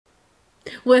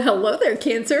Well, hello there,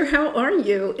 Cancer. How are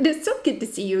you? It is so good to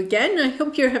see you again. I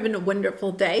hope you're having a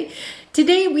wonderful day.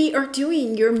 Today we are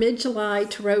doing your mid-July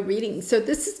tarot reading. So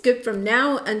this is good from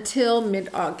now until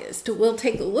mid-August. We'll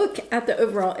take a look at the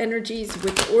overall energies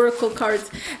with the oracle cards,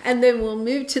 and then we'll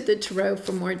move to the tarot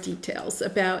for more details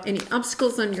about any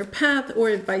obstacles on your path or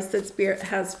advice that Spirit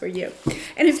has for you.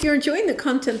 And if you're enjoying the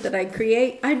content that I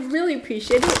create, I'd really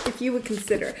appreciate it if you would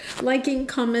consider liking,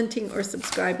 commenting, or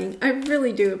subscribing. I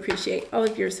really do appreciate all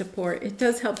of your support. It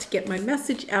does help to get my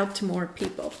message out to more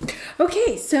people.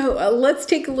 Okay, so let's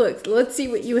take a look. Let's see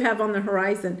what you have on the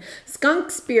horizon.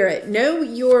 Skunk Spirit, know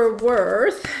your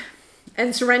worth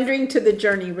and surrendering to the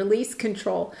journey, release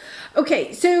control.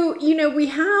 Okay, so, you know, we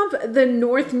have the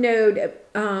North Node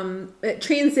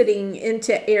transiting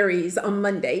into Aries on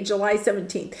Monday, July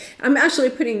 17th. I'm actually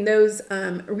putting those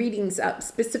readings up,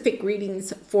 specific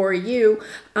readings for you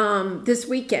this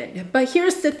weekend. But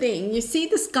here's the thing. You see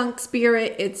the Skunk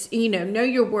Spirit, it's, you know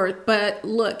your worth, but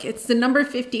look, it's the number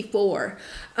 54.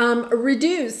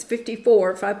 Reduce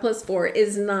 54, 5 plus 4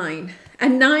 is 9.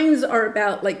 And 9s are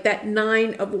about like that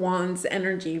 9 of Wands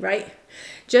energy, right?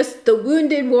 Just the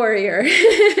wounded warrior.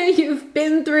 You've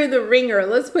been through the ringer.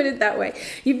 Let's put it that way.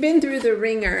 You've been through the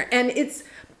ringer. And it's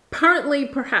partly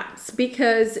perhaps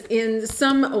because in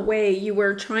some way you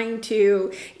were trying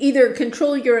to either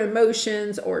control your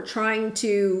emotions or trying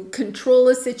to control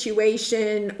a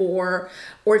situation or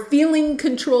feeling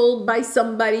controlled by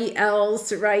somebody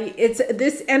else, right? It's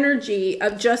this energy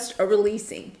of just a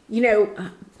releasing, you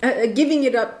know, giving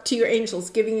it up to your angels,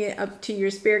 giving it up to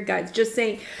your spirit guides, just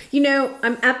saying, you know,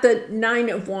 I'm at the 9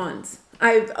 of Wands.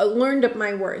 I've learned of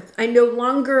my worth. I no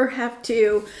longer have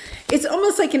to, it's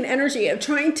almost like an energy of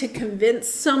trying to convince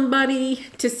somebody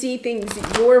to see things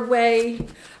your way,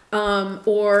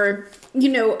 or, you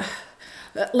know,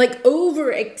 like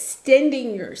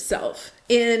overextending yourself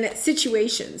in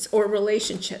situations or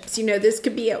relationships. You know, this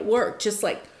could be at work, just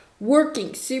like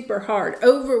working super hard,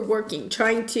 overworking,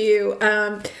 trying to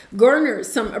garner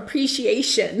some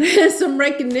appreciation, some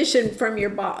recognition from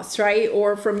your boss, right?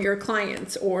 Or from your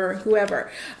clients or whoever.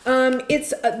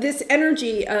 It's this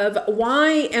energy of,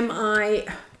 why am I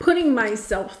putting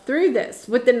myself through this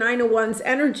with the 9 of Wands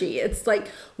energy? It's like,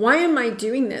 why am I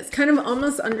doing this? Kind of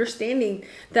almost understanding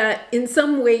that in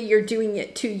some way you're doing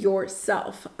it to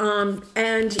yourself.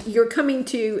 And you're coming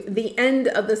to the end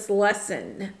of this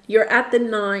lesson. You're at the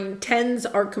 9,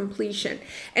 10s are completion.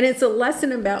 And it's a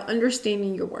lesson about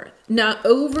understanding your worth, not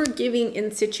over giving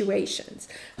in situations,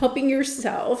 helping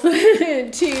yourself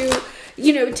to,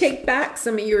 you know, take back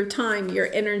some of your time,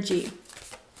 your energy.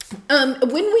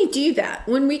 When we do that,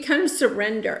 when we kind of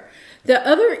surrender, the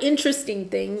other interesting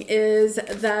thing is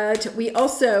that we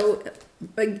also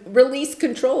release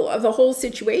control of the whole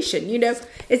situation. You know,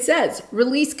 it says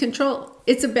release control.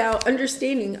 It's about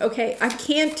understanding, okay, I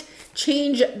can't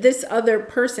change this other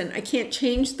person. I can't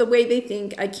change the way they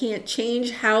think. I can't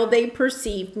change how they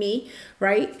perceive me,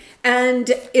 right? And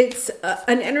it's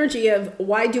an energy of,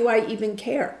 why do I even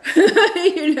care?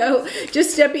 You know,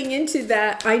 just stepping into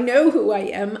that. I know who I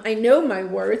am. I know my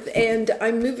worth, and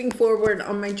I'm moving forward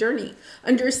on my journey,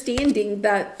 understanding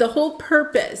that the whole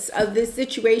purpose of this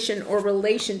situation or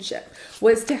relationship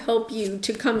was to help you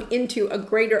to come into a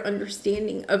greater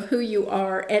understanding of who you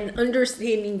are and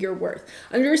understanding your worth,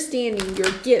 understanding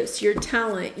your gifts, your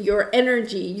talent, your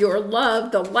energy, your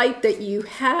love, the light that you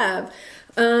have.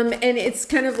 And it's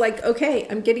kind of like, okay,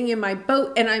 I'm getting in my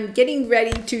boat and I'm getting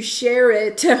ready to share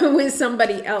it with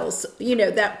somebody else. You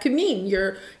know, that could mean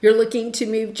you're looking to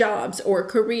move jobs or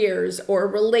careers or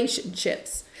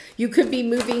relationships. You could be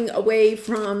moving away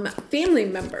from family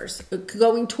members,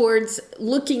 going towards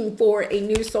looking for a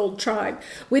new soul tribe.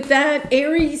 With that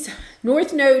Aries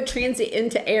North Node transit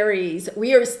into Aries,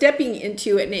 we are stepping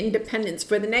into an independence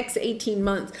for the next 18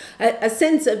 months, a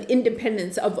sense of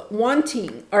independence, of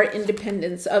wanting our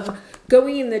independence, of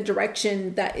going in the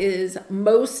direction that is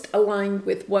most aligned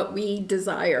with what we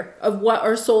desire, of what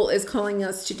our soul is calling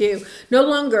us to do. No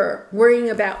longer worrying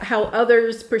about how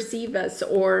others perceive us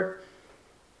or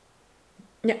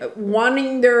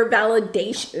wanting their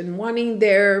validation, wanting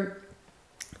their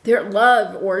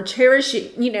love or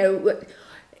cherishing, you know.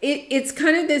 It's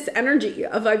kind of this energy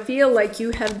of, I feel like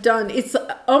you have done, it's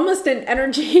almost an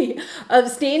energy of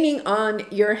standing on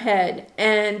your head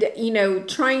and, you know,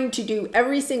 trying to do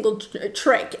every single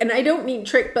trick. And I don't mean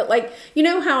trick, but like, you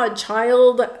know how a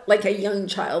child, like a young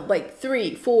child, like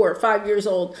 3, 4, 5 years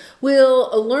old, will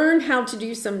learn how to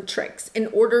do some tricks in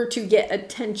order to get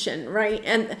attention, right?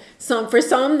 And for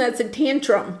some, that's a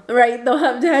tantrum, right? They'll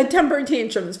have temper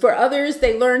tantrums. For others,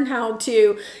 they learn how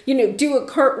to, you know, do a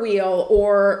cartwheel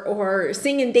or or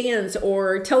sing and dance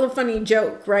or tell a funny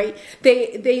joke, right?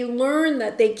 They learn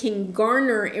that they can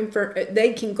garner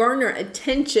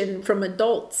attention from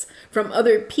adults, from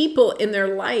other people in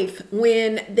their life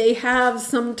when they have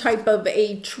some type of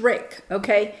a trick,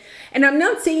 okay? And I'm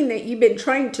not saying that you've been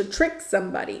trying to trick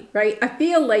somebody, right? I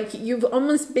feel like you've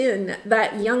almost been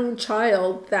that young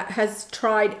child that has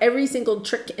tried every single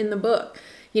trick in the book.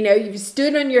 You know, you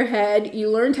stood on your head, you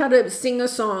learned how to sing a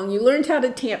song, you learned how to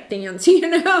tap dance, you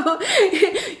know,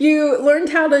 you learned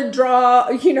how to draw,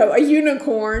 you know, a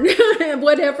unicorn,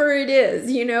 whatever it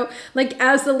is, you know, like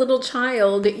as a little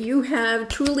child, you have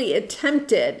truly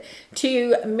attempted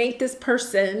to make this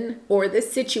person or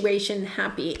this situation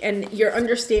happy. And you're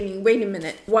understanding, wait a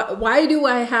minute, why do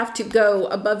I have to go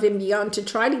above and beyond to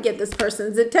try to get this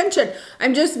person's attention?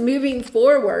 I'm just moving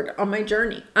forward on my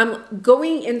journey. I'm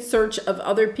going in search of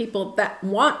other people that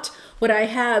want what I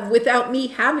have without me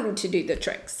having to do the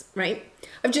tricks, right?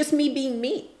 Of just me being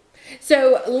me.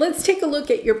 So let's take a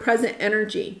look at your present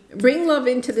energy. Bring love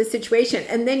into the situation.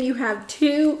 And then you have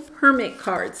 2 Hermit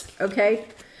cards, okay?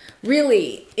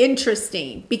 Really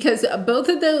interesting, because both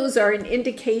of those are an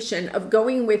indication of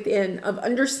going within, of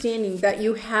understanding that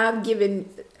you have given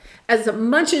as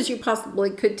much as you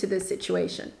possibly could to this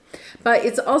situation. But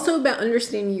it's also about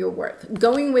understanding your worth,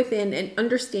 going within and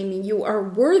understanding you are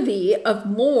worthy of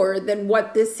more than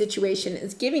what this situation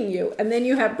is giving you. And then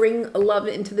you have bring love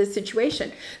into this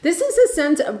situation. This is a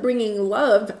sense of bringing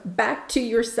love back to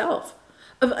yourself,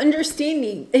 of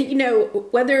understanding, you know,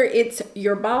 whether it's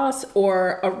your boss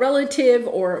or a relative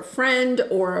or a friend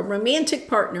or a romantic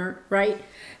partner, right?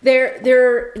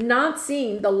 They're not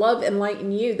seeing the love and light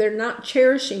in you. They're not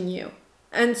cherishing you.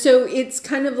 And so it's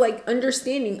kind of like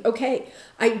understanding, okay,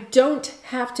 I don't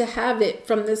have to have it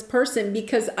from this person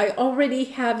because I already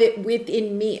have it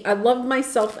within me. I love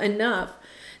myself enough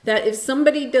that if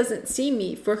somebody doesn't see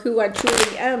me for who I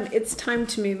truly am, it's time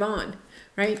to move on,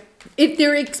 right? If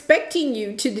they're expecting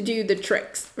you to do the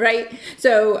tricks, right?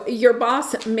 So your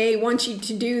boss may want you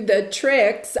to do the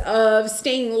tricks of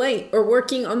staying late or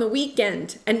working on the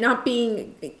weekend and not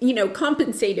being, you know,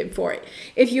 compensated for it.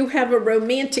 If you have a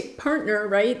romantic partner,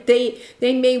 right, they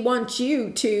may want you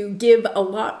to give a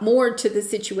lot more to the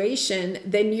situation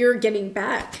than you're getting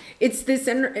back. It's this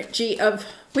energy of,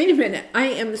 wait a minute, I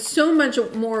am so much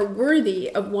more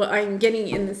worthy of what I'm getting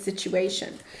in the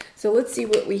situation. So let's see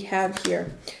what we have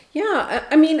here. Yeah,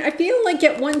 I mean, I feel like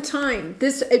at one time,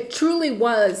 it truly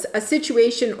was a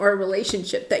situation or a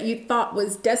relationship that you thought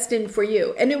was destined for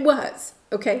you. And it was,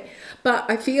 okay?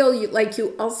 But I feel like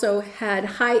you also had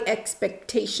high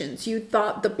expectations. You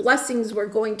thought the blessings were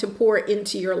going to pour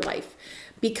into your life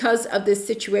because of this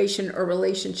situation or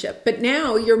relationship. But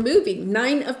now you're moving.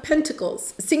 9 of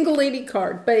Pentacles, single lady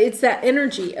card, but it's that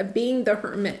energy of being the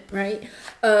hermit, right?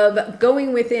 Of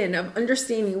going within, of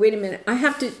understanding, wait a minute, I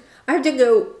have to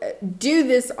go do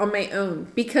this on my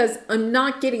own because I'm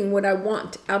not getting what I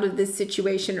want out of this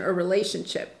situation or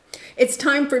relationship. It's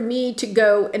time for me to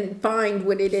go and find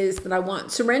what it is that I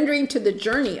want. Surrendering to the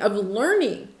journey of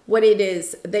learning what it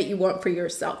is that you want for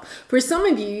yourself. For some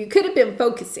of you, you could have been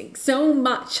focusing so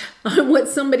much on what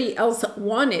somebody else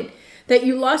wanted that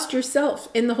you lost yourself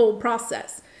in the whole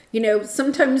process. You know,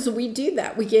 sometimes we do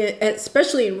that. We get,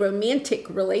 especially in romantic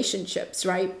relationships,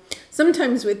 right?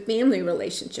 Sometimes with family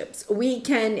relationships, we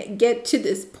can get to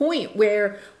this point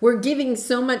where we're giving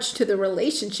so much to the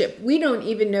relationship, we don't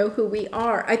even know who we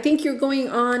are. I think you're going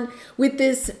on with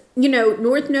this, you know,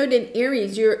 North Node in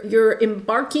Aries. You're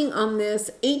embarking on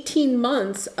this 18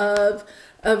 months of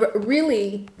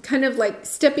really kind of like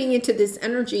stepping into this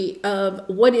energy of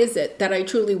what is it that I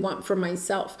truly want for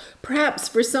myself. Perhaps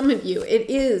for some of you, it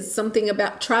is something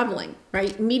about traveling,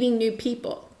 right? Meeting new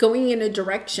people, going in a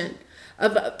direction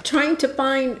of trying to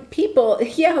find people.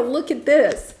 Yeah, look at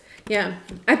this. Yeah,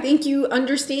 I think you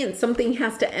understand something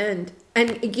has to end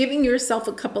and giving yourself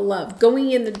a cup of love,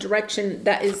 going in the direction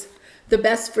that is the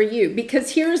best for you.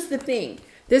 Because here's the thing.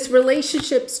 This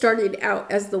relationship started out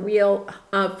as the Wheel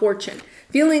of Fortune,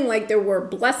 feeling like there were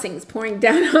blessings pouring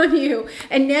down on you.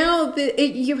 And now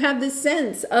you have this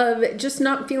sense of just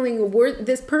not feeling worth.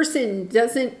 This person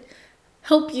doesn't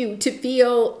help you to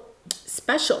feel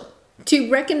special, to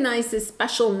recognize the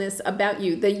specialness about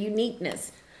you, the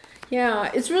uniqueness.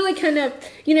 Yeah, it's really kind of,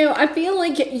 you know, I feel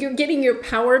like you're getting your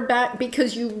power back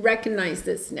because you recognize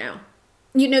this now.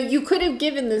 You know, you could have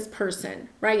given this person,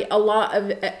 right, a lot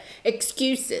of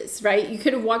excuses, right? You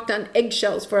could have walked on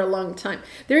eggshells for a long time.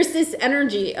 There's this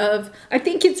energy of, I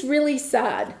think it's really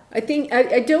sad. I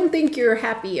don't think you're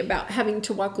happy about having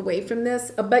to walk away from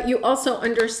this, but you also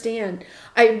understand,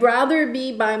 I'd rather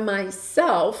be by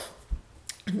myself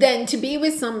than to be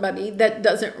with somebody that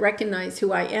doesn't recognize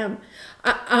who I am.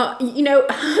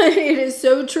 It is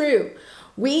so true.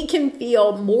 We can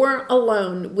feel more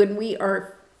alone when we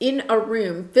are in a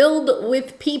room filled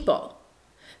with people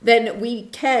than we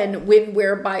can when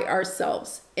we're by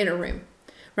ourselves in a room,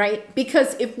 right?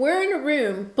 Because if we're in a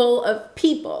room full of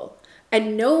people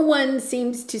and no one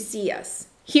seems to see us,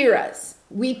 hear us,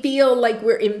 we feel like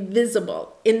we're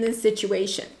invisible in this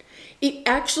situation. It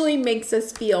actually makes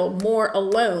us feel more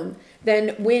alone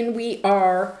than when we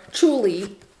are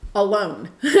truly alone,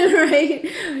 right?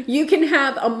 You can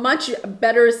have a much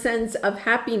better sense of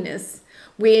happiness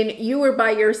when you are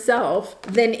by yourself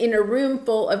than in a room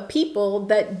full of people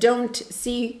that don't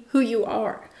see who you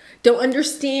are, don't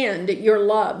understand your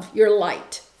love, your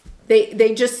light.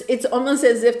 They just, it's almost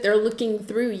as if they're looking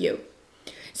through you.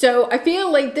 So I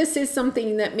feel like this is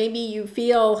something that maybe you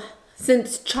feel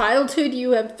since childhood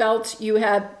you have felt, you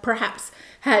have perhaps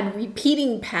had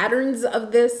repeating patterns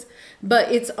of this,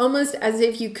 but it's almost as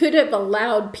if you could have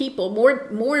allowed people,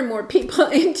 more and more people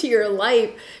into your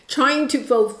life, trying to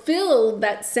fulfill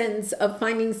that sense of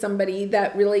finding somebody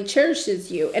that really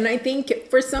cherishes you. And I think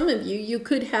for some of you, you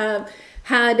could have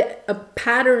had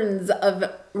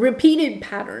repeated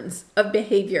patterns of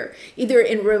behavior, either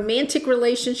in romantic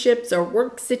relationships or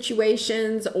work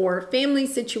situations or family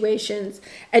situations.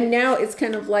 And now it's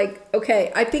kind of like,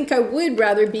 okay, I think I would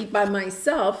rather be by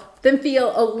myself than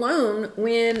feel alone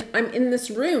when I'm in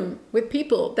this room with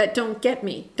people that don't get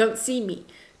me, don't see me,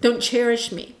 don't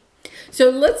cherish me. So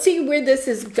let's see where this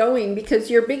is going, because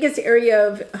your biggest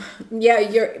area of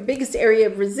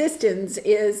resistance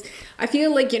is, I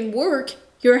feel like in work,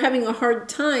 you're having a hard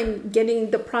time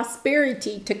getting the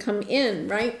prosperity to come in,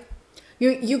 right?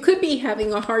 You could be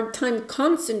having a hard time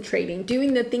concentrating,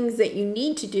 doing the things that you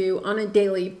need to do on a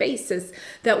daily basis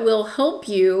that will help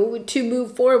you to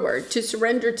move forward, to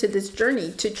surrender to this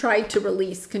journey, to try to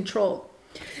release control.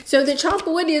 So the chopped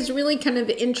wood is really kind of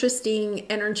interesting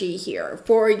energy here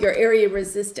for your area of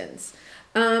resistance.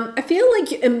 I feel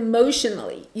like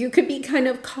emotionally, you could be kind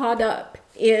of caught up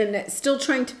in still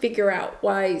trying to figure out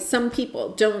why some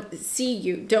people don't see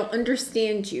you, don't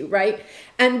understand you, right?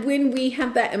 And when we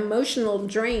have that emotional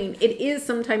drain, it is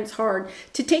sometimes hard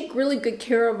to take really good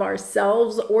care of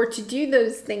ourselves or to do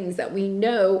those things that we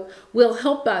know will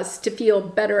help us to feel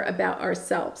better about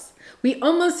ourselves. We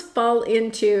almost fall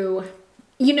into,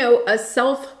 a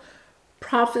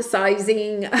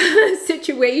self-prophesizing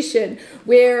situation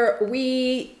where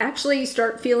we actually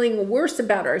start feeling worse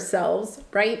about ourselves,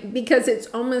 right? Because it's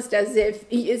almost as if,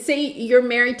 say you're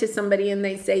married to somebody and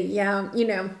they say, yeah, you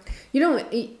don't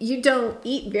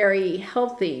eat very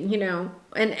healthy,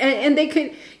 and they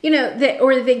could,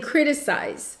 or they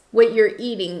criticize what you're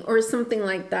eating or something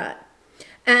like that.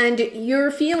 And you're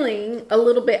feeling a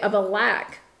little bit of a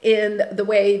lack in the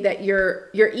way that you're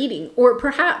eating, or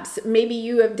perhaps maybe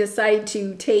you have decided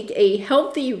to take a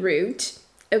healthy route,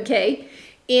 okay,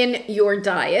 in your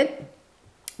diet.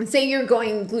 Say you're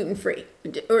going gluten-free,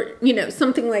 or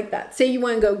something like that. Say you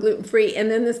want to go gluten-free,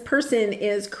 and then this person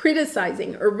is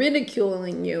criticizing or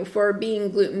ridiculing you for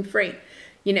being gluten-free,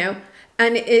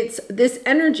 and it's this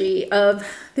energy of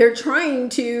they're trying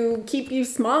to keep you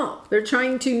small. They're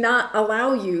trying to not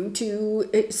allow you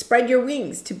to spread your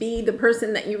wings, to be the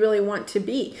person that you really want to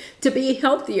be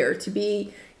healthier, to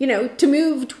be, to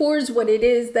move towards what it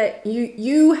is that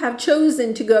you have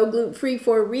chosen to go gluten-free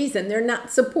for a reason. They're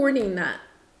not supporting that.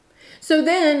 So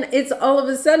then it's all of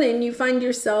a sudden you find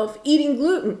yourself eating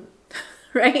gluten.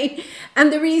 Right?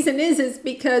 And the reason is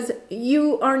because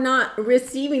you are not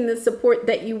receiving the support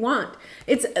that you want.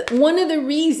 It's one of the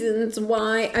reasons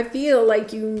why I feel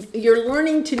like you're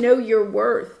learning to know your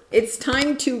worth. It's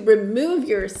time to remove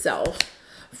yourself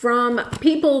from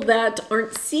people that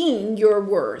aren't seeing your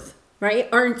worth, right?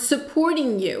 Aren't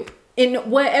supporting you in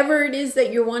whatever it is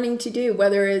that you're wanting to do,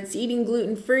 whether it's eating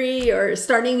gluten-free or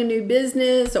starting a new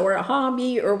business or a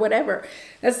hobby or whatever.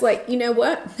 That's like, you know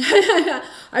what?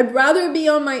 I'd rather be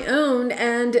on my own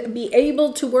and be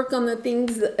able to work on the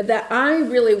things that I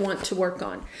really want to work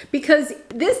on. Because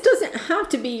this doesn't have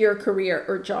to be your career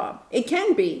or job. It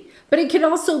can be, but it could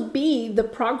also be the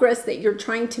progress that you're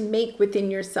trying to make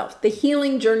within yourself, the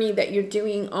healing journey that you're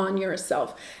doing on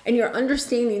yourself. And you're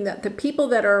understanding that the people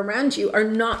that are around you are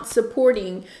not supporting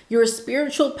supporting your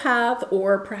spiritual path,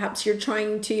 or perhaps you're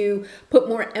trying to put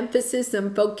more emphasis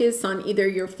and focus on either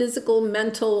your physical,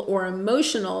 mental, or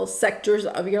emotional sectors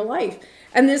of your life.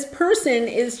 And this person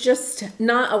is just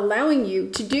not allowing you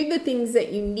to do the things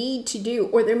that you need to do,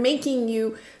 or they're making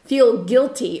you feel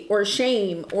guilty or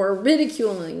shame or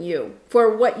ridiculing you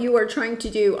for what you are trying to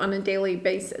do on a daily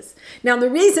basis. Now, the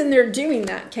reason they're doing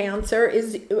that, Cancer,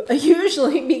 is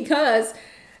usually because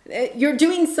you're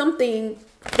doing something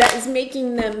that is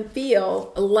making them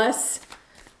feel less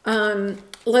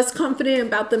confident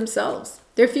about themselves.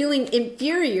 They're feeling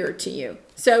inferior to you.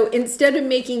 So instead of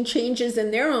making changes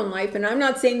in their own life, and I'm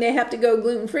not saying they have to go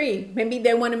gluten-free, maybe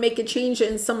they want to make a change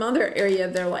in some other area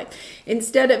of their life.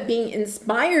 Instead of being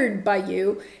inspired by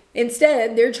you,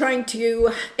 instead they're trying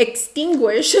to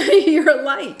extinguish your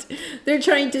light. They're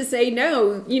trying to say,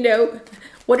 no,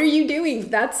 what are you doing?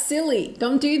 That's silly.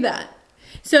 Don't do that.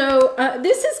 So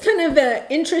this is kind of an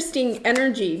interesting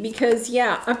energy because,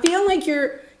 yeah, I feel like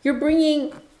you're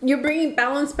bringing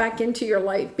balance back into your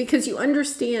life because you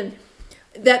understand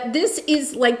that this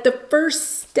is like the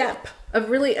first step of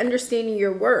really understanding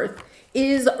your worth,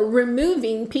 is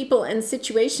removing people and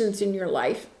situations in your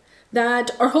life that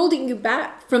are holding you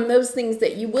back from those things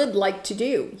that you would like to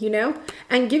do,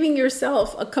 and giving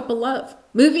yourself a cup of love,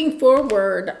 moving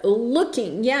forward,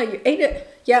 looking.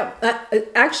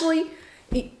 Actually,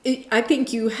 I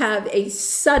think you have a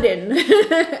sudden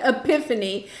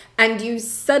epiphany and you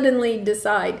suddenly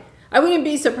decide. I wouldn't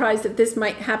be surprised if this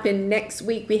might happen next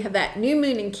week. We have that new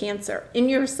moon in Cancer in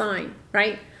your sign,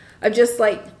 right? Of just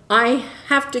like, I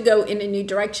have to go in a new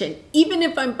direction, even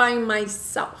if I'm by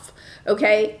myself,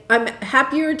 okay? I'm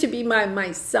happier to be by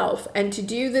myself and to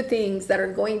do the things that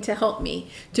are going to help me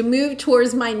to move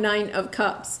towards my 9 of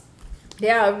Cups.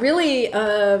 Yeah, really,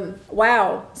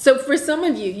 wow. So for some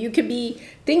of you, you could be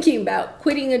thinking about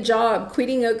quitting a job,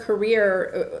 quitting a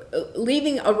career,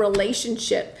 leaving a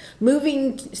relationship,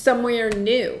 moving somewhere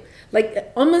new,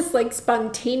 like almost like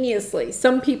spontaneously.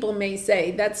 Some people may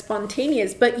say that's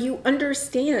spontaneous, but you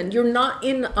understand you're not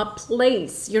in a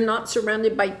place, you're not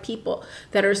surrounded by people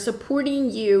that are supporting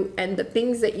you and the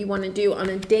things that you want to do on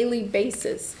a daily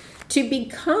basis to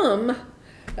become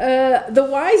the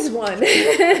wise one,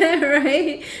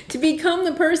 right? To become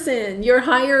the person, your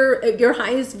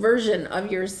highest version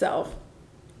of yourself.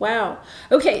 Wow.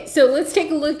 Okay, so let's take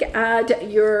a look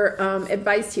at your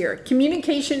advice here.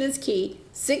 Communication is key.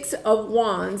 6 of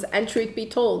Wands, and truth be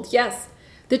told, yes,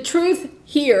 the truth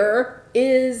here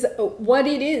is what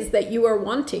it is that you are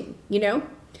wanting,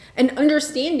 and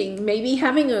understanding, maybe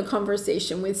having a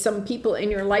conversation with some people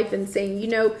in your life and saying,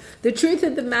 the truth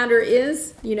of the matter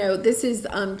is, this is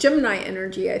Gemini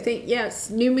energy, I think, yes,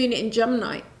 new moon in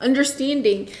Gemini,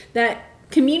 understanding that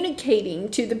communicating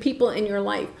to the people in your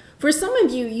life. For some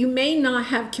of you, you may not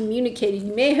have communicated,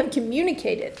 you may have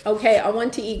communicated, okay, I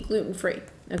want to eat gluten-free.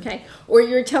 Okay, or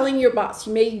you're telling your boss,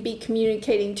 you may be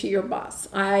communicating to your boss,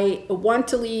 I want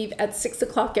to leave at 6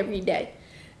 o'clock every day.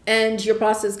 And your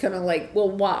boss is kind of like, well,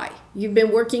 why? You've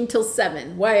been working till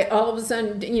 7. Why all of a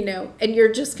sudden, and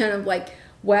you're just kind of like,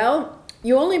 well,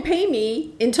 you only pay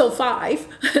me until 5.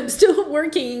 I'm still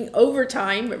working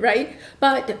overtime, right?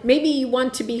 But maybe you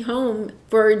want to be home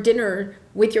for dinner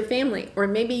with your family, or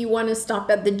maybe you want to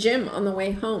stop at the gym on the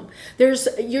way home.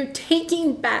 You're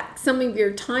taking back some of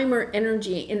your time or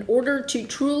energy in order to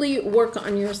truly work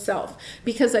on yourself,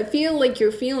 because I feel like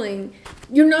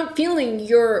you're not feeling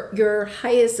your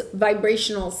highest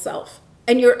vibrational self.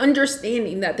 And you're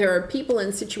understanding that there are people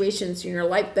and situations in your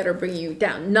life that are bringing you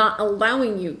down, not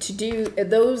allowing you to do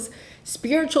those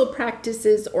spiritual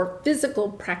practices or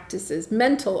physical practices,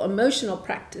 mental, emotional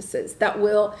practices that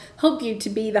will help you to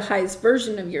be the highest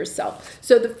version of yourself.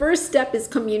 So the first step is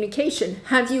communication.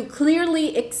 Have you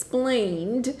clearly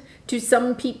explained to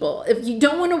some people, if you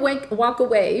don't want to walk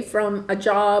away from a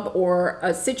job or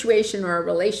a situation or a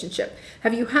relationship,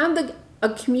 have you had a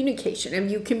communication?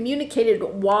 Have you communicated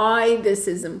why this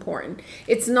is important?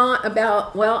 It's not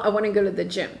about, well, I want to go to the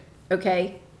gym,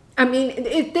 okay? I mean,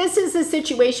 if this is a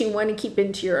situation you want to keep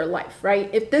into your life, right?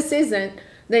 If this isn't,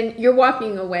 then you're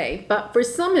walking away. But for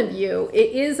some of you,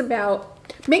 it is about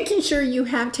making sure you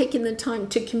have taken the time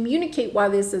to communicate why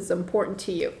this is important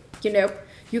to you.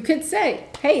 You could say,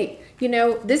 hey,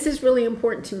 this is really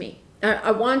important to me.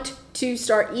 I want to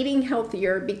start eating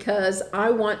healthier because I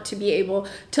want to be able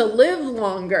to live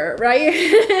longer, right?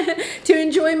 To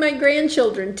enjoy my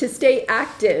grandchildren, to stay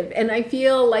active. And I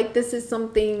feel like this is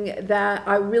something that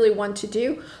I really want to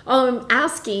do. All I'm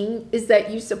asking is that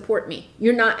you support me.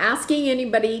 You're not asking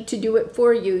anybody to do it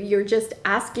for you. You're just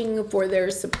asking for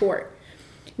their support.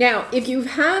 Now, if you've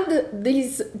had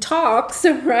these talks,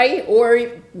 right,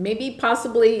 or maybe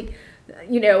possibly,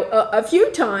 a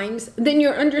few times, then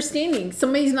you're understanding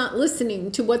somebody's not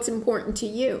listening to what's important to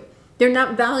you. They're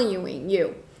not valuing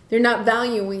you. They're not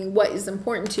valuing what is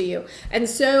important to you. And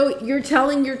so you're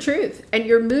telling your truth and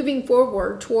you're moving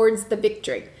forward towards the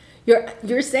victory.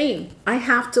 You're saying, I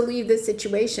have to leave this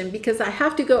situation because I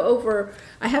have to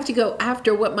go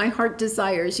after what my heart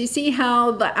desires. You see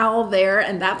how the owl there,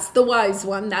 and that's the wise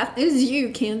one, that is you,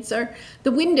 Cancer.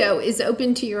 The window is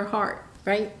open to your heart,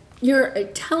 right? You're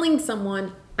telling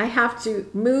someone, I have to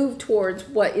move towards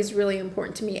what is really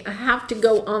important to me. I have to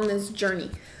go on this journey.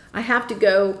 I have to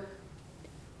go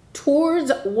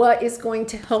towards what is going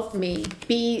to help me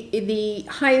be the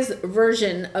highest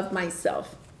version of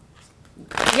myself.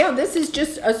 Yeah, this is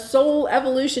just a soul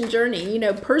evolution journey,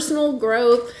 personal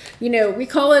growth, we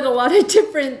call it a lot of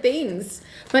different things,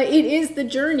 but it is the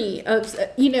journey of,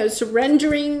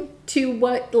 surrendering to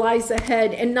what lies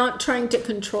ahead and not trying to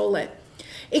control it.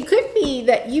 It could be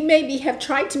that you maybe have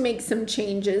tried to make some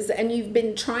changes and you've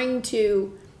been trying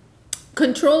to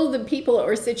control the people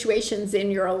or situations in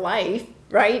your life,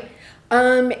 right?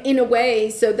 In a way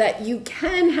so that you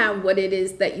can have what it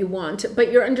is that you want, but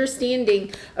you're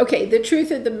understanding, okay, the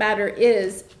truth of the matter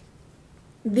is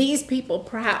these people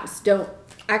perhaps don't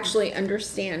actually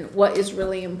understand what is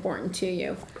really important to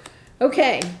you.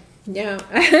 Okay,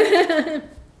 yeah.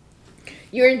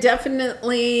 You're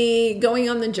definitely going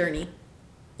on the journey.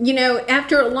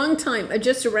 After a long time of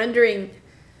just surrendering,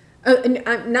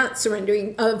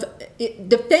 of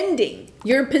defending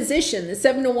your position. The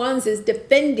Seven of Wands is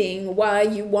defending why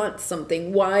you want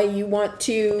something, why you want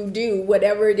to do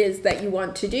whatever it is that you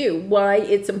want to do, why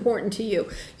it's important to you.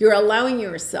 You're allowing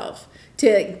yourself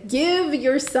to give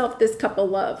yourself this cup of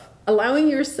love,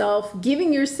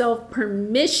 giving yourself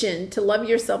permission to love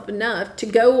yourself enough to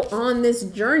go on this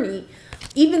journey,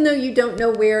 even though you don't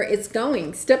know where it's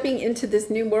going, stepping into this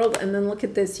new world. And then look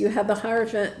at this. You have the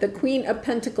Hierophant, the Queen of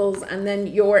Pentacles, and then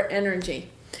your energy.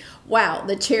 Wow,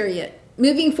 the Chariot.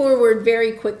 Moving forward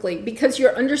very quickly because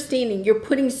you're understanding, you're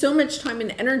putting so much time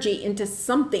and energy into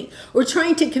something or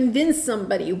trying to convince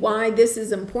somebody why this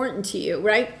is important to you,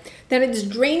 right? That it's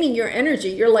draining your energy.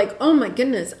 You're like, oh my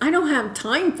goodness, I don't have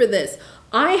time for this.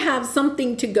 I have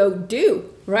something to go do,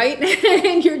 right?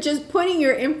 And you're just putting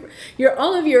your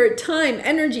all of your time,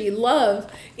 energy,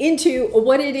 love into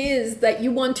what it is that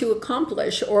you want to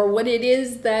accomplish or what it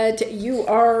is that you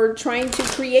are trying to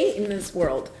create in this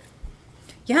world.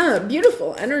 Yeah,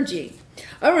 beautiful energy.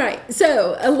 All right,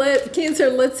 so Cancer,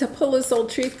 let's pull a soul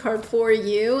truth card for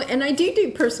you. And I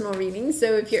do personal readings,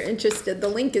 so if you're interested, the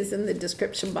link is in the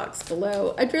description box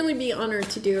below. I'd really be honored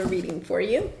to do a reading for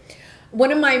you.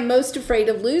 What am I most afraid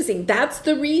of losing? That's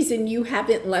the reason you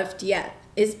haven't left yet,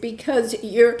 is because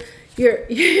you're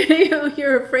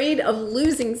afraid of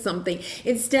losing something.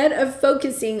 Instead of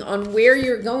focusing on where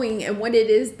you're going and what it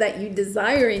is that you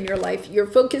desire in your life, you're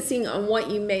focusing on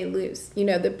what you may lose.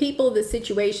 The people, the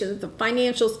situations, the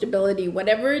financial stability,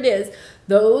 whatever it is,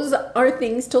 those are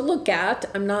things to look at.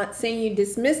 I'm not saying you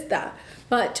dismiss that,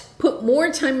 but put more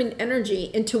time and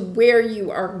energy into where you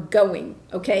are going,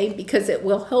 okay? Because it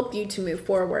will help you to move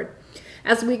forward.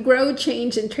 As we grow,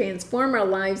 change, and transform our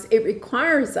lives, it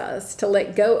requires us to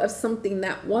let go of something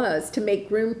that was to make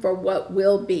room for what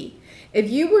will be. If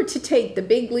you were to take the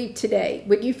big leap today,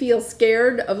 would you feel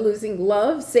scared of losing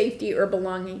love, safety, or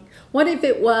belonging? What if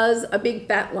it was a big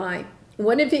fat lie?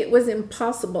 What if it was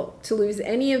impossible to lose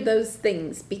any of those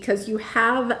things because you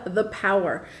have the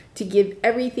power to give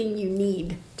everything you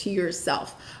need to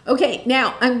yourself? Okay,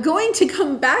 now I'm going to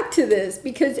come back to this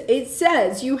because it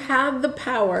says you have the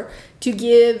power to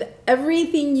give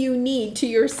everything you need to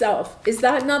yourself. Is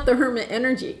that not the Hermit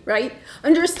energy, right?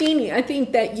 Understanding, I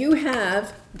think that you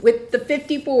have, with the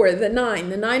 54, the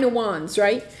 9 of Wands,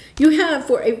 right? You have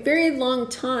for a very long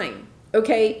time,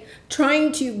 okay,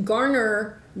 trying to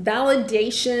garner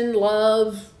validation,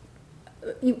 love,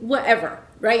 whatever,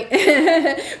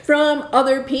 right? From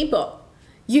other people.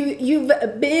 You've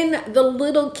been the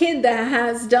little kid that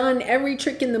has done every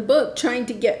trick in the book trying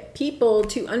to get people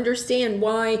to understand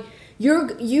why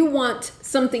you want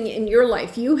something in your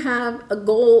life. You have a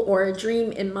goal or a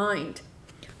dream in mind.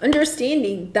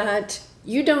 Understanding that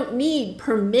you don't need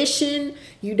permission,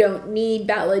 you don't need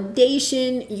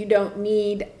validation, you don't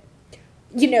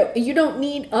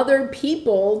need other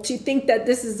people to think that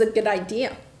this is a good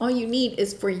idea. All you need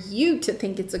is for you to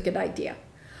think it's a good idea.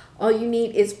 All you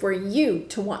need is for you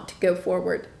to want to go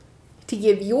forward, to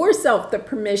give yourself the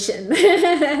permission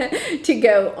to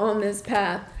go on this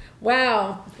path.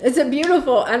 Wow, it's a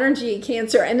beautiful energy,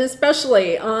 Cancer, and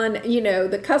especially on, you know,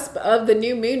 the cusp of the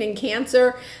new moon in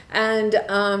Cancer and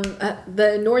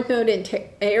the North Node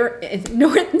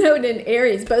in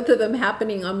Aries, both of them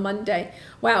happening on Monday.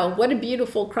 Wow, what a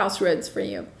beautiful crossroads for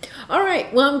you. All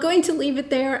right, well, I'm going to leave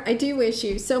it there. I do wish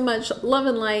you so much love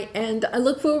and light, and I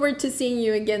look forward to seeing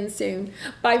you again soon.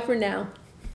 Bye for now.